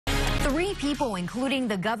3 people, including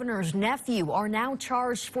the governor's nephew, are now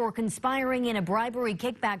charged for conspiring in a bribery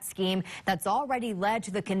kickback scheme that's already led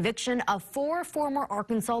to the conviction of 4 former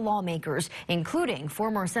Arkansas lawmakers, including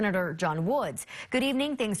former Senator John Woods. Good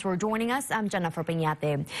evening. Thanks for joining us. I'm Jennifer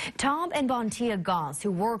Piñate. Tom and Bontia Goss,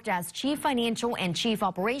 who worked as chief financial and chief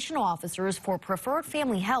operational officers for Preferred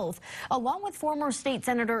Family Health, along with former state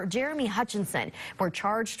Senator Jeremy Hutchinson, were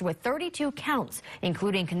charged with 32 counts,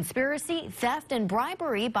 including conspiracy, theft, and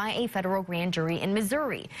bribery by a federal grand jury in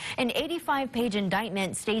Missouri. An 85-page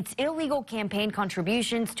indictment states illegal campaign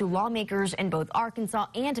contributions to lawmakers in both Arkansas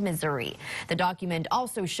and Missouri. The document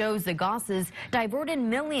also shows the Gosses diverted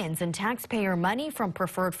millions in taxpayer money from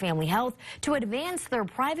Preferred Family Health to advance their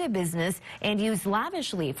private business and used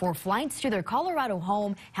lavishly for flights to their Colorado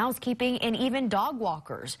home, housekeeping, and even dog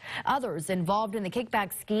walkers. Others involved in the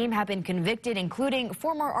kickback scheme have been convicted, including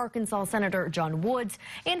former Arkansas Senator John Woods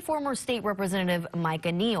and former state representative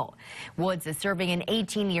Micah Neal. Woods is serving an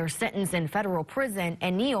 18-year sentence in federal prison,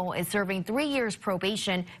 and Neal is serving 3 years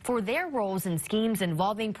probation for their roles in schemes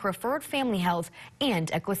involving Preferred Family Health and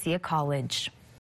Ecclesia College.